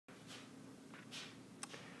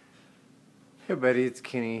Hey buddy, it's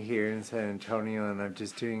Kenny here in San Antonio and I'm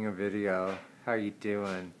just doing a video. How you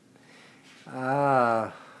doing?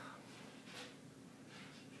 Ah,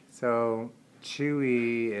 so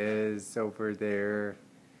Chewy is over there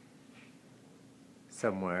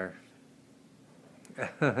somewhere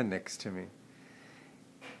next to me.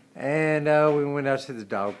 And we went out to the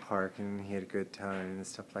dog park and he had a good time and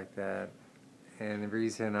stuff like that. And the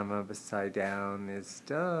reason I'm upside down is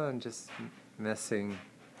I'm just messing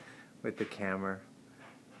with the camera.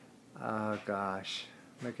 Oh gosh,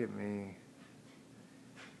 look at me.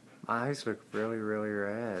 My eyes look really, really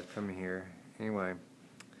red from here. Anyway,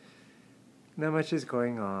 not much is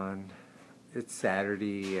going on. It's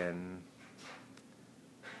Saturday and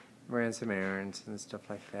ran some errands and stuff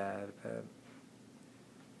like that, but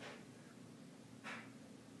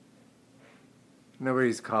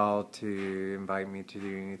nobody's called to invite me to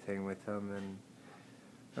do anything with them, and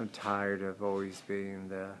I'm tired of always being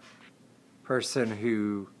the person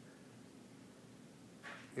who,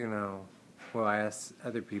 will ask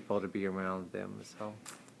other people to be around them,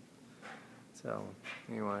 so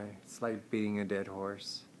anyway, it's like beating a dead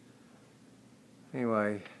horse.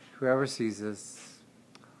 Anyway, whoever sees this,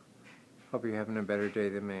 hope you're having a better day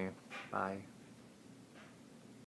than me. Bye.